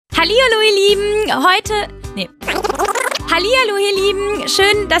Hallihallo, ihr Lieben. Hallihallo, ihr Lieben.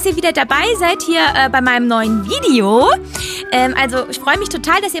 Schön, dass ihr wieder dabei seid hier bei meinem neuen Video. Also, ich freue mich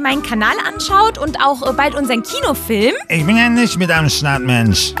total, dass ihr meinen Kanal anschaut und auch bald unseren Kinofilm. Ich bin ja nicht mit am Start,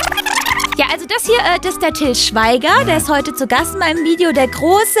 Mensch. Ja, also das hier, das ist der Till Schweiger. Der ist heute zu Gast in meinem Video. Der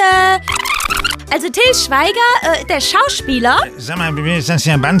große... Also Till Schweiger, der Schauspieler. Sag mal, Bibi, ist das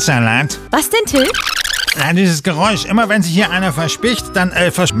hier Bandsalat? Was denn, Till? Ja, dieses Geräusch. Immer wenn sich hier einer verspricht, dann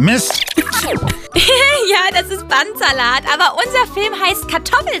Mist. Ja, das ist Bandsalat, aber unser Film heißt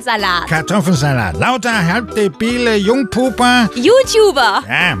Kartoffelsalat. Kartoffelsalat. Lauter halbdebile Jungpuper. YouTuber.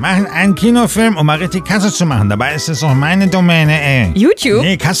 Ja, machen einen Kinofilm, um mal richtig Kasse zu machen. Dabei ist es auch meine Domäne, ey. YouTube?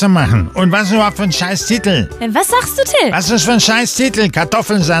 Nee, Kasse machen. Und was ist überhaupt für ein scheiß Titel? Was sagst du, Till? Was ist für ein scheiß Titel?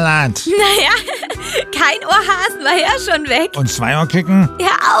 Kartoffelsalat. Naja, kein Ohrhasen war ja schon weg. Und Zweiohrküken? Ja,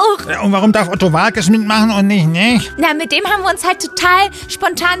 auch. Ja, und warum darf Otto Walkes mitmachen und nicht? Na, mit dem haben wir uns halt total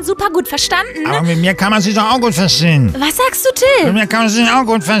spontan super gut verstanden. Aber mit mir kann man sich doch auch gut verstehen. Was sagst du, Till? Mit mir kann man sich auch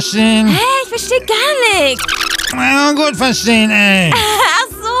gut verstehen. Hä, ich verstehe gar nichts. Ja, gut verstehen, ey. Ach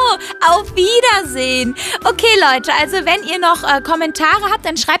so, auf Wiedersehen. Okay, Leute, also wenn ihr noch Kommentare habt,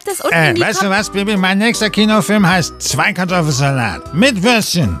 dann schreibt das unten in die Weißt du was, Bibi? Mein nächster Kinofilm heißt 2 Kartoffelsalat. Mit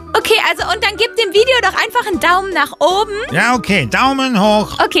Würstchen. Okay, also und dann gebt dem Video doch einfach einen Daumen nach oben. Ja, okay. Daumen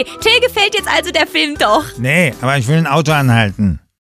hoch. Okay, Till gefällt jetzt also der Film doch. Nee, aber ich will ein Auto anhalten.